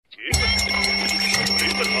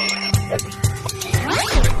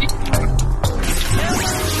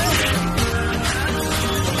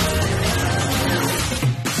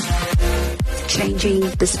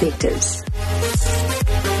Changing Perspectives.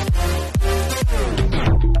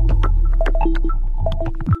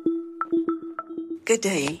 Good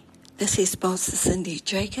day. This is Pastor Cindy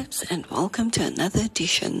Jacobs, and welcome to another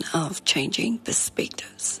edition of Changing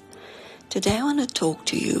Perspectives. Today I want to talk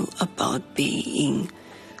to you about being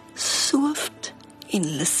swift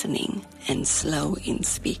in listening and slow in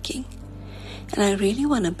speaking. And I really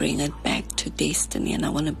want to bring it back to destiny, and I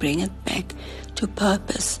want to bring it back to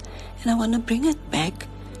purpose, and I want to bring it back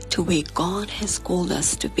to where God has called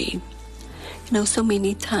us to be. You know, so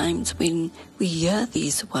many times when we hear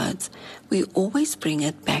these words, we always bring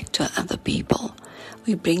it back to other people.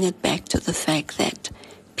 We bring it back to the fact that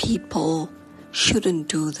people shouldn't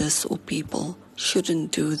do this or people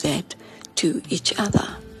shouldn't do that to each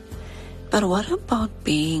other. But what about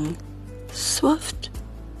being swift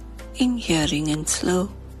in hearing and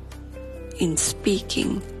slow in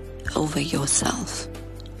speaking over yourself?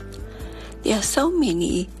 There are so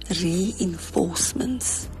many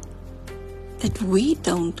reinforcements that we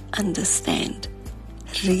don't understand,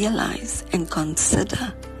 realize, and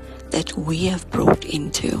consider that we have brought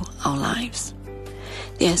into our lives.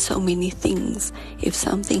 There are so many things. If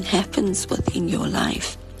something happens within your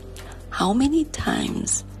life, how many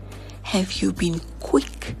times have you been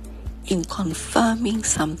quick in confirming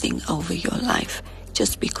something over your life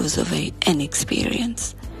just because of an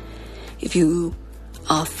experience? If you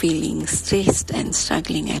are feeling stressed and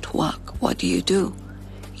struggling at work, what do?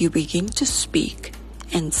 You begin to speak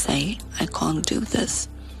and say, I can't do this.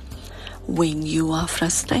 When you are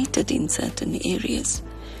frustrated in certain areas,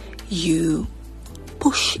 you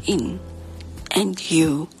push in and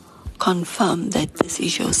you confirm that this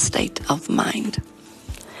is your state of mind.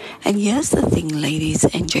 And here's the thing, ladies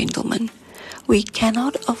and gentlemen, we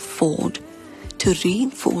cannot afford to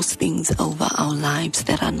reinforce things over our lives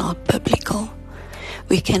that are not biblical.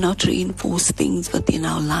 We cannot reinforce things within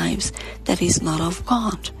our lives that is not of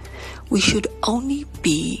God. We should only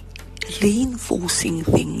be reinforcing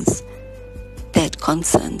things that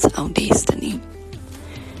concerns our destiny.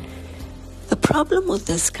 The problem with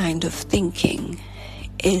this kind of thinking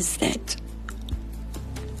is that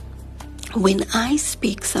when I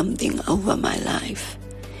speak something over my life,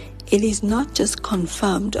 it is not just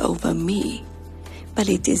confirmed over me, but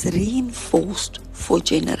it is reinforced for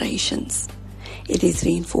generations. It is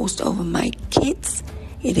reinforced over my kids,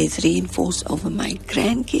 it is reinforced over my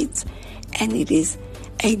grandkids, and it is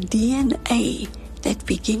a DNA that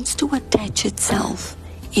begins to attach itself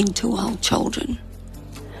into our children.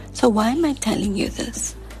 So why am I telling you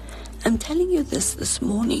this? I'm telling you this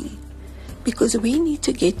morning because we need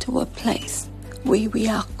to get to a place where we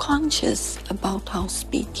are conscious about our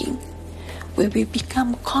speaking, where we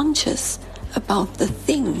become conscious about the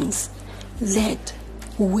things that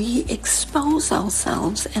we expose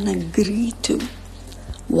ourselves and agree to.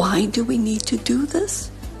 Why do we need to do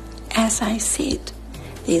this? As I said,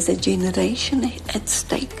 there's a generation at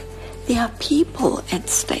stake. There are people at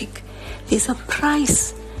stake. There's a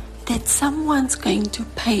price that someone's going to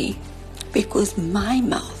pay because my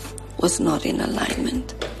mouth was not in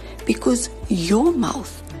alignment, because your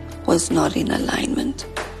mouth was not in alignment.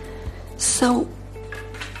 So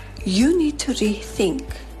you need to rethink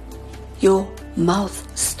your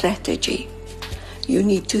mouth strategy. You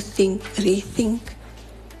need to rethink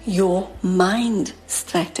your mind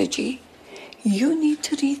strategy. You need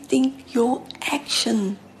to rethink your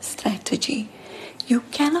action strategy. You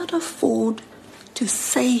cannot afford to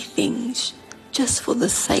say things just for the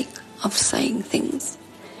sake of saying things.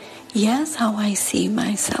 Here's how I see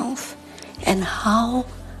myself and how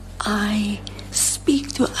I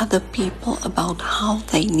speak to other people about how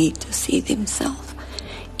they need to see themselves.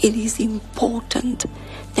 It is important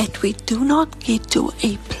that we do not get to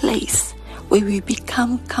a place where we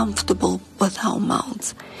become comfortable with our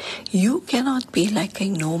mouths. You cannot be like a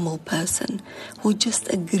normal person who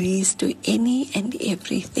just agrees to any and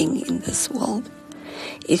everything in this world.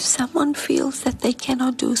 If someone feels that they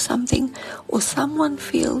cannot do something, or someone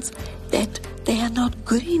feels that they are not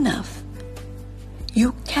good enough,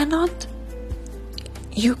 you cannot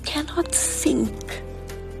sink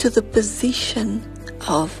to the position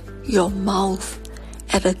of your mouth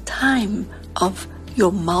at a time of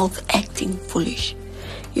your mouth acting foolish.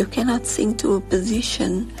 You cannot sink to a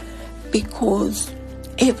position because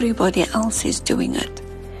everybody else is doing it.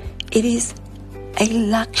 It is a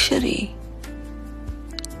luxury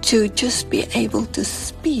to just be able to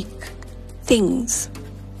speak things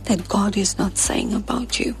that God is not saying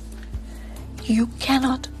about you. You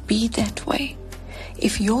cannot be that way.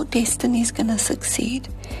 If your destiny is going to succeed,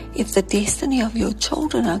 if the destiny of your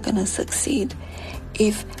children are going to succeed,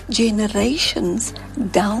 if generations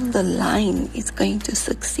down the line is going to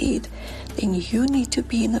succeed, then you need to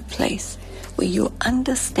be in a place where you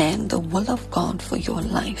understand the will of God for your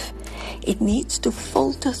life. It needs to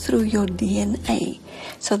filter through your DNA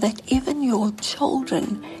so that even your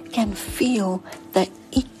children can feel the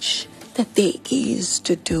itch that there is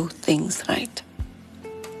to do things right.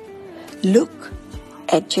 Look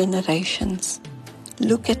at generations.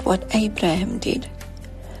 Look at what Abraham did.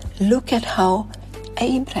 Look at how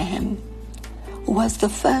Abraham was the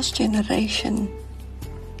first generation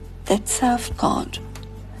that served God,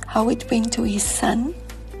 how it went to his son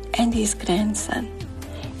and his grandson.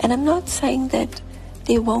 And I'm not saying that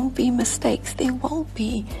there won't be mistakes. There will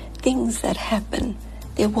be things that happen.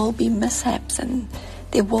 There will be mishaps and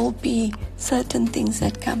there will be certain things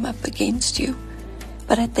that come up against you.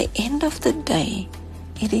 But at the end of the day,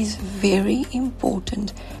 it is very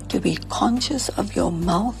important to be conscious of your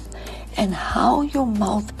mouth and how your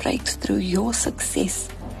mouth breaks through your success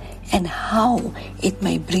and how it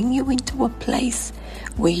may bring you into a place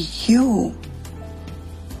where you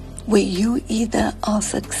either are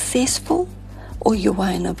successful or you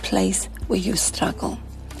are in a place where you struggle.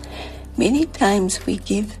 Many times we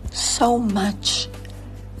give so much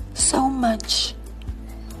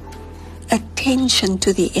attention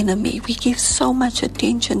to the enemy. We give so much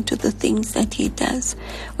attention to the things that he does.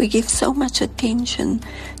 We give so much attention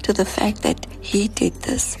to the fact that he did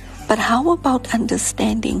this. But how about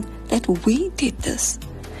understanding that we did this?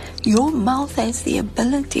 Your mouth has the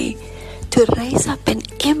ability to raise up an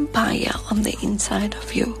empire on the inside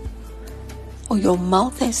of you. Or your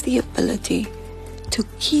mouth has the ability to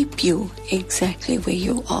keep you exactly where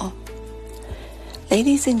you are.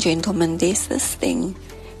 Ladies and gentlemen, there's this thing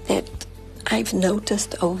that I've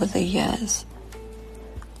noticed over the years.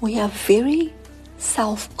 We are very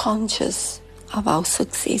self-conscious of our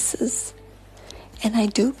successes. And I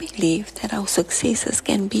do believe that our successes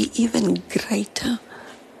can be even greater.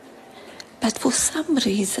 But for some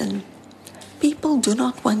reason, people do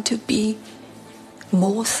not want to be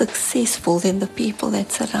more successful than the people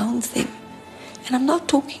that surround them. And I'm not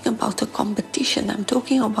talking about a competition. I'm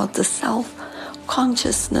talking about the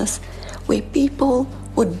self-consciousness where people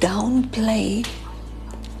would downplay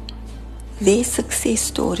their success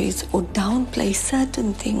stories or downplay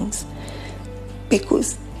certain things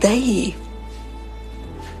because they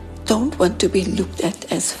don't want to be looked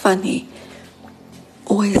at as funny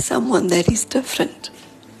or as someone that is different.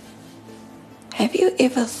 Have you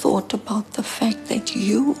ever thought about the fact that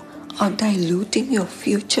you are diluting your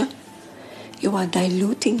future? You are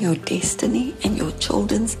diluting your destiny and your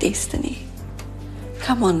children's destiny.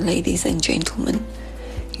 Come on, ladies and gentlemen.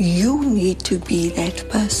 You need to be that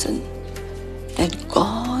person that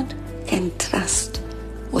God can trust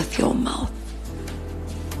with your mouth.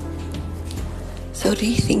 So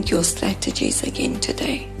rethink your strategies again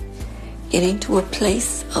today. Get into a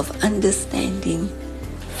place of understanding,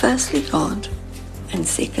 firstly God, and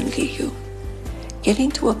secondly you. Get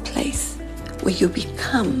into a place where you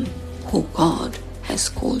become who God has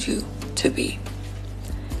called you to be.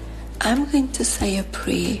 I'm going to say a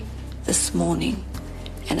prayer this morning,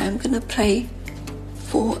 and I'm going to pray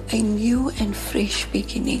for a new and fresh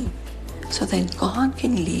beginning so that God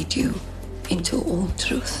can lead you into all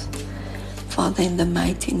truth. Father, in the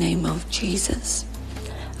mighty name of Jesus,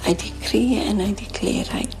 I decree and I declare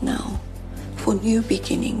right now for new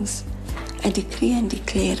beginnings. I decree and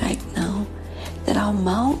declare right now that our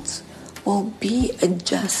mouths will be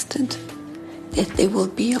adjusted, that there will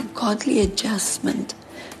be a godly adjustment,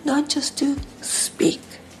 not just to speak,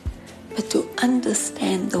 but to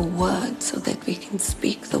understand the word so that we can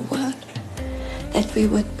speak the word, that we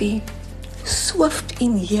would be swift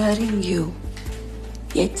in hearing you,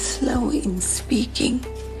 yet slow in speaking,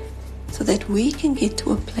 so that we can get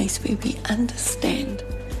to a place where we understand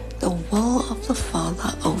the will of the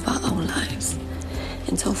Father over our lives.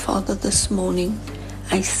 And so, Father, this morning,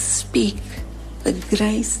 I speak the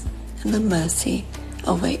grace and the mercy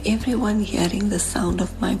over everyone hearing the sound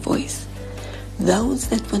of my voice, those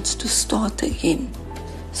that wants to start again,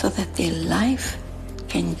 so that their life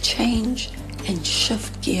can change and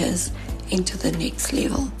shift gears into the next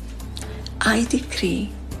level. I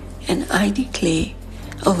decree and I declare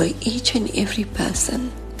over each and every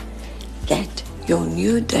person that your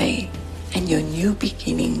new day and your new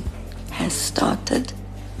beginning has started,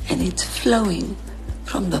 and it's flowing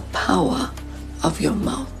from the power of your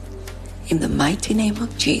mouth. In the mighty name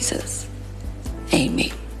of Jesus,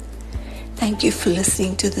 amen. Thank you for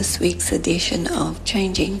listening to this week's edition of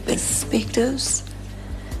Changing Perspectives.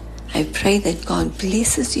 I pray that God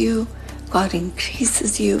blesses you, God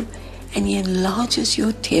increases you, and He enlarges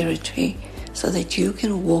your territory so that you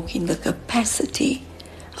can walk in the capacity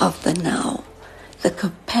of the now. The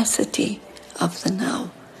capacity of the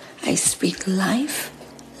now. I speak life,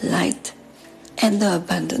 light, and the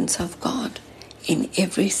abundance of God in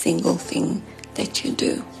every single thing that you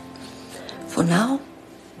do. For now,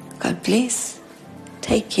 God bless.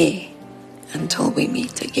 Take care until we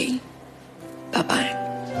meet again. Bye-bye.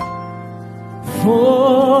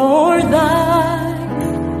 For thine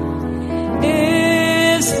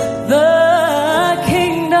is the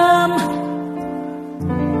kingdom,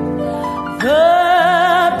 the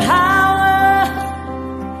power,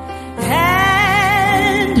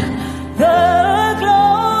 and the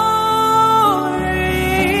glory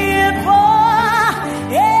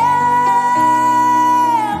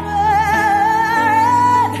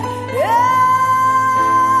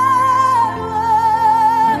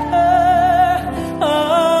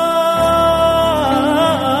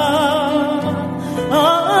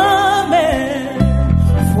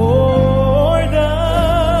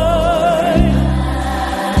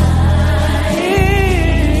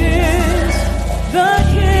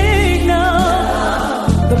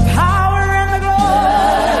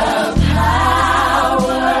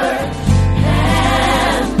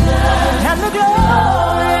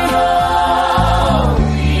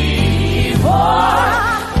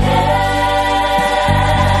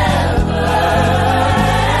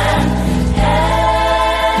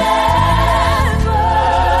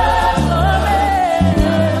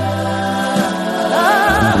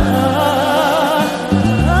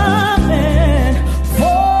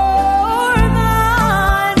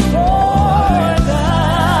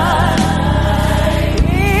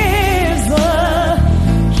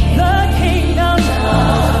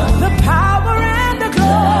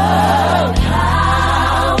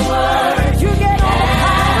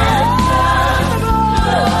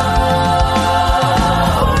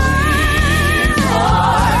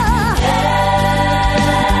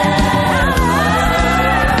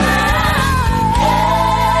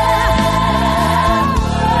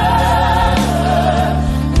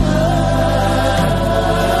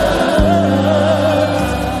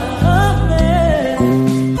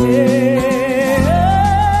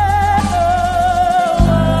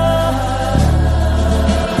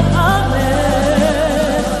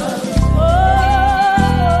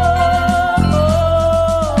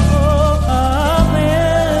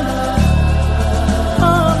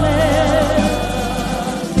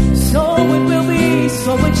so it will be,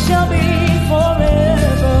 so it shall be forever.